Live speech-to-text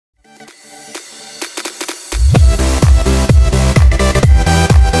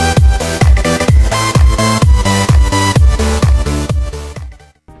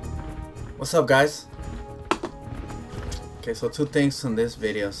What's up, guys? Okay, so two things in this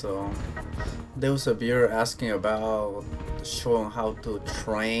video. So there was a viewer asking about showing how to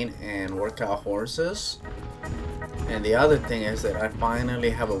train and work out horses, and the other thing is that I finally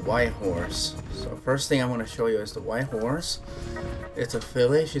have a white horse. So first thing I want to show you is the white horse. It's a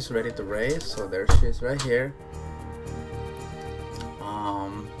filly. She's ready to race. So there she is right here.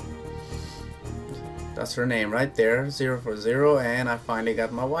 That's her name right there, 040, and I finally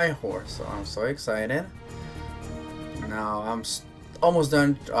got my white horse, so I'm so excited. Now I'm almost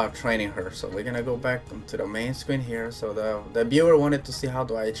done training her, so we're gonna go back to the main screen here. So the viewer wanted to see how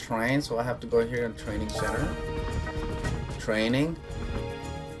do I train, so I have to go here in training center. Training.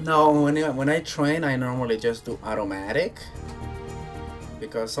 Now when I train, I normally just do automatic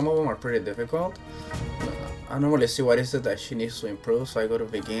because some of them are pretty difficult. I normally see what is it that she needs to improve, so I go to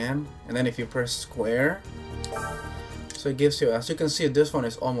begin, and then if you press square, so it gives you, as you can see, this one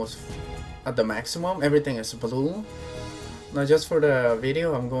is almost at the maximum. Everything is blue. Now just for the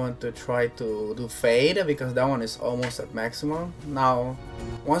video, I'm going to try to do fade because that one is almost at maximum. Now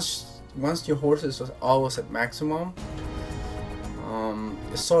once your horse is always at maximum,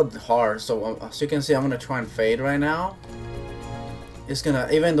 it's so hard. So as you can see, I'm gonna try and fade right now. It's gonna,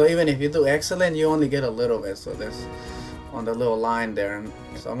 even if you do excellent, you only get a little bit, so that's on the little line there. And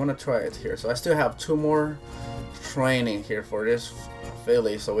so I'm gonna try it here. So I still have 2 more training here for this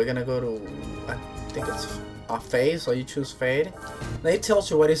filly, so we're gonna go to, I think it's a fade, so you choose fade. Now it tells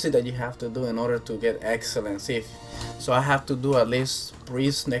you what is it that you have to do in order to get excellent. See, so I have to do at least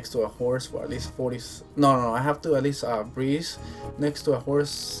breeze next to a horse for at least 40, no, I have to at least breeze next to a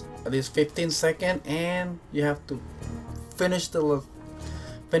horse at least 15 seconds, and you have to finish the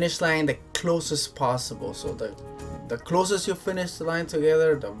finish line the closest possible. So the closest you finish the line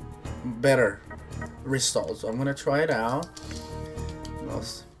together, the better result. So I'm gonna try it out.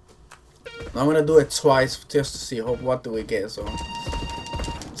 I'm gonna do it twice just to see what do we get. So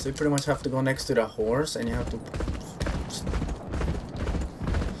you pretty much have to go next to the horse, and you have to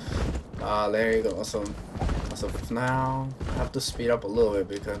there you go. So now I have to speed up a little bit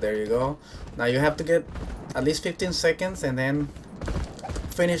because there you go. Now you have to get at least 15 seconds and then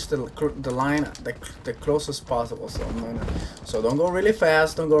finish the line the closest possible. So don't go really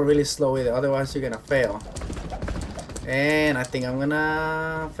fast, don't go really slow either, otherwise you're gonna fail. And I think I'm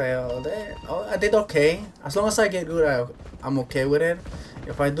gonna fail there. Oh, I did okay. As long as I get good, I'm okay with it.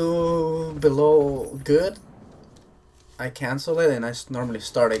 If I do below good, I cancel it and I normally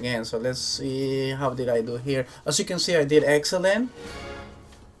start again. So let's see, how did I do here? As you can see, I did excellent.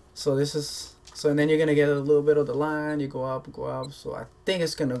 So this is, so and then you're gonna get a little bit of the line, you go up. So I think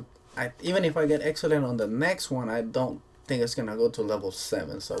it's gonna, even if I get excellent on the next one, I don't think it's gonna go to level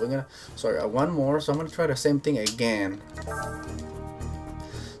 7. So we're gonna, sorry, one more. So I'm gonna try the same thing again.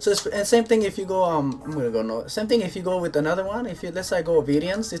 So it's, and same thing if you go, I'm gonna go no. Same thing if you go with another one. If you, let's say I go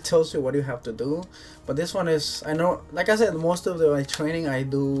obedience, it tells you what you have to do. But this one is, I know, like I said, most of my training I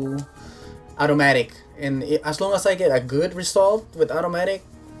do automatic, and as long as I get a good result with automatic,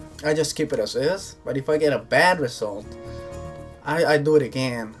 I just keep it as is. But if I get a bad result, I do it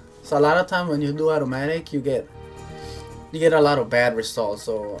again. So a lot of time when you do automatic, you get a lot of bad results.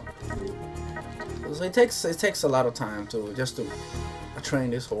 So it takes a lot of time to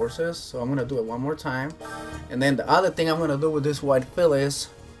train these horses. So I'm gonna do it one more time, and then the other thing I'm gonna do with this white filly is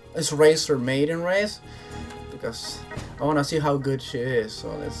race her maiden race because I want to see how good she is.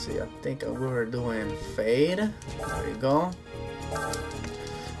 So let's see, I think we were doing fade. There you go.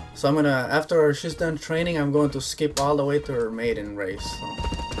 So I'm gonna, after she's done training, I'm going to skip all the way to her maiden race. So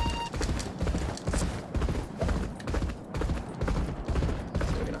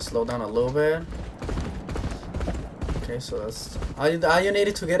we're gonna slow down a little bit. Okay, so that's all you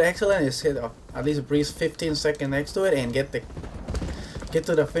needed to get excellent is hit at least breeze 15 seconds next to it and get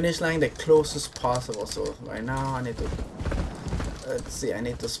to the finish line the closest possible. So right now I need to, let's see, I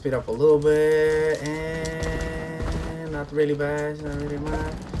need to speed up a little bit, and not really bad, not really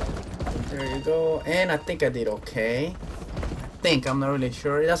bad. There you go, and I think I did okay. I'm not really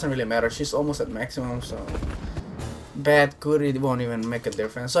sure, it doesn't really matter, she's almost at maximum, so bad, good, it won't even make a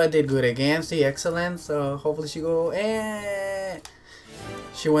difference. So I did good again, see, excellent. So hopefully she go, and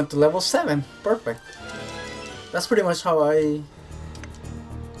she went to level 7, perfect. That's pretty much how I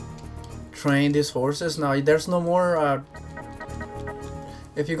train these horses. Now there's no more,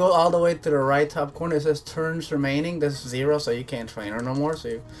 if you go all the way to the right top corner, it says turns remaining, that's 0, so you can't train her no more.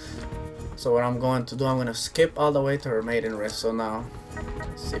 So what I'm going to do, I'm going to skip all the way to her maiden race. So now,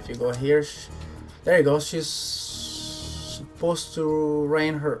 let's see, if you go here, there you go, she's supposed to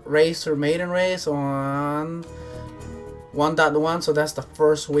race her maiden race on 1.1, so that's the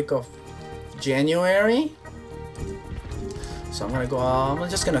first week of January. So I'm gonna go. I'm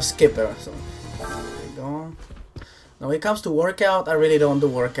just gonna skip it. So there you go. Now when it comes to workout, I really don't do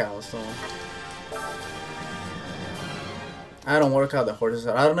workouts. So I don't work out the horses.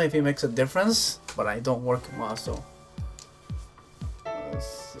 I don't know if it makes a difference, but I don't work them out. So let's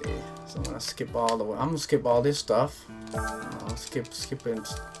see. So I'm gonna skip all the way. I'm gonna skip all this stuff. I'll skip it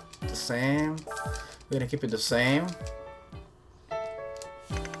the same. We're gonna keep it the same.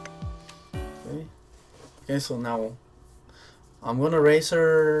 Okay, so now I'm gonna race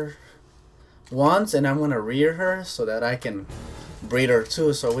her once and I'm gonna rear her so that I can breed her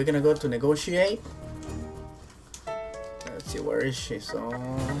too. So we're gonna go to negotiate. Let's see, where is she? So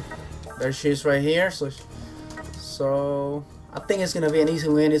there she is right here. So I think it's gonna be an easy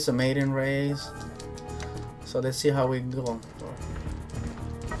win. It's a maiden race. So let's see how we go.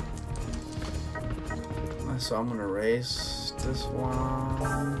 So I'm gonna race this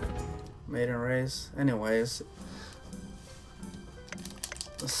one. Maiden race. Anyways,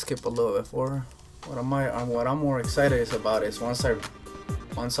 let's skip a little bit forward. What I'm more excited about is once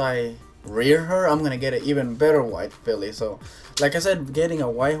I rear her, I'm gonna get an even better white filly. So like I said, getting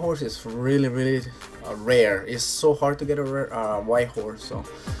a white horse is really rare. It's so hard to get a white horse. So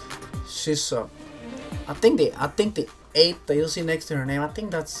she's I think the 8 that you see next to her name, I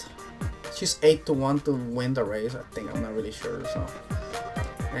think she's 8-1 to win the race. I think, I'm not really sure. So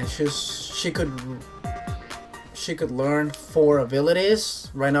and she could learn 4 abilities.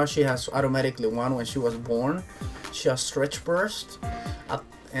 Right now she has automatically 1 when she was born. She has stretch burst,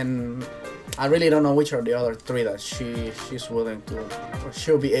 and I really don't know which are the other 3 that she's willing to, or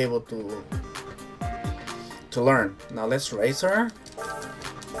she'll be able to learn. Now let's race her.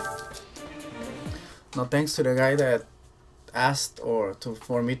 Now thanks to the guy that asked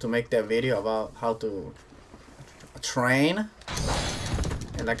for me to make that video about how to train.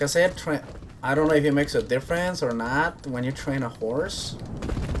 And like I said, I don't know if it makes a difference or not when you train a horse,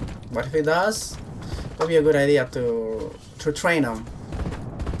 but if it does, it'll be a good idea to train them.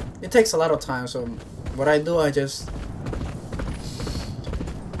 It takes a lot of time, so what I do, I just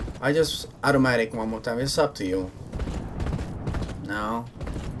automatic one more time. It's up to you. No,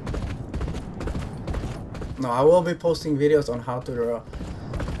 I will be posting videos on how to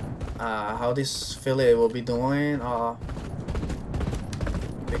how this filly will be doing.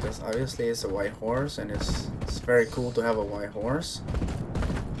 Because obviously it's a white horse and it's very cool to have a white horse.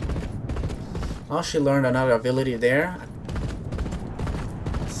 Oh, she learned another ability there.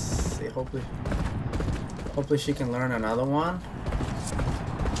 Let's see, hopefully she can learn another one.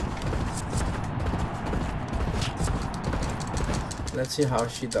 Let's see how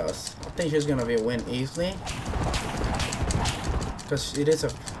she does. I think she's gonna win easily because it is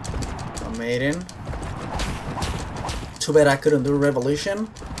a maiden. Too bad I couldn't do revolution.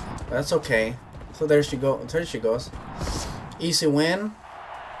 That's okay. So there she goes. Easy win.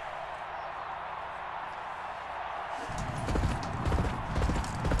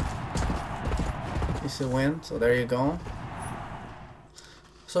 Easy win. So there you go.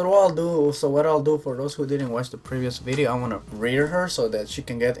 So what I'll do for those who didn't watch the previous video, I want to rear her so that she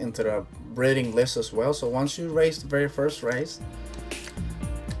can get into the breeding list as well. So once you race the very first race,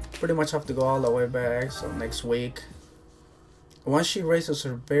 pretty much have to go all the way back. So next week, once she races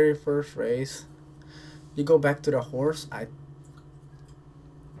her very first race, you go back to the horse. I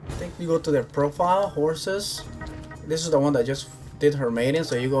think you go to their profile, horses. This is the one that just did her maiden,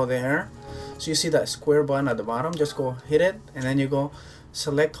 so you go there. So you see that square button at the bottom, just go hit it, and then you go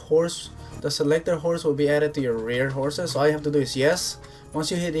select horse. The selected horse will be added to your rear horses. So all you have to do is yes. Once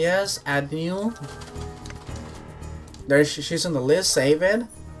you hit yes, add new. There she's on the list, save it.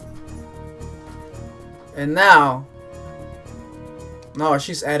 And now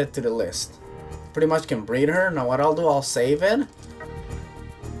she's added to the list. Pretty much can breed her. Now what I'll do, I'll save it.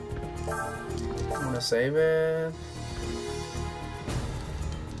 I'm gonna save it.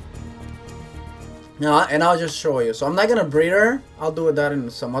 Now, and I'll just show you. So I'm not gonna breed her. I'll do that in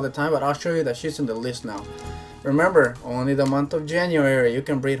some other time, but I'll show you that she's in the list now. Remember, only the month of January you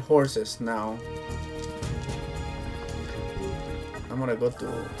can breed horses now. I'm gonna go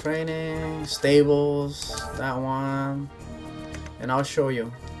to training, stables, that one. And I'll show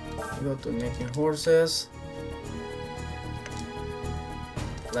you. You go to making horses,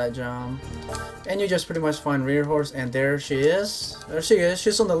 flat jump, and you just pretty much find rear horse, and there she is. There she is.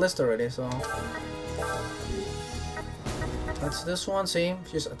 She's on the list already. So that's this one. See,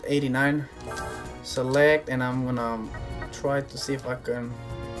 she's at 89. Select, and I'm gonna try to see if I can.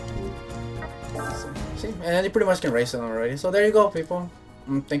 See, and then you pretty much can race them already. So there you go, people.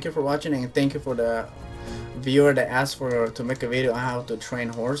 Thank you for watching, and thank you for the viewer that asked to make a video on how to train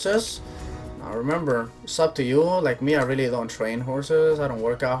horses. Now remember, it's up to you. Like me, I really don't train horses. I don't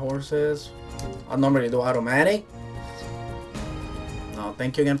work out horses. I normally do automatic. Now,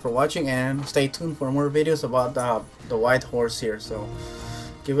 thank you again for watching, and stay tuned for more videos about the white horse here. So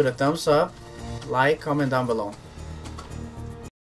give it a thumbs up, like, comment down below.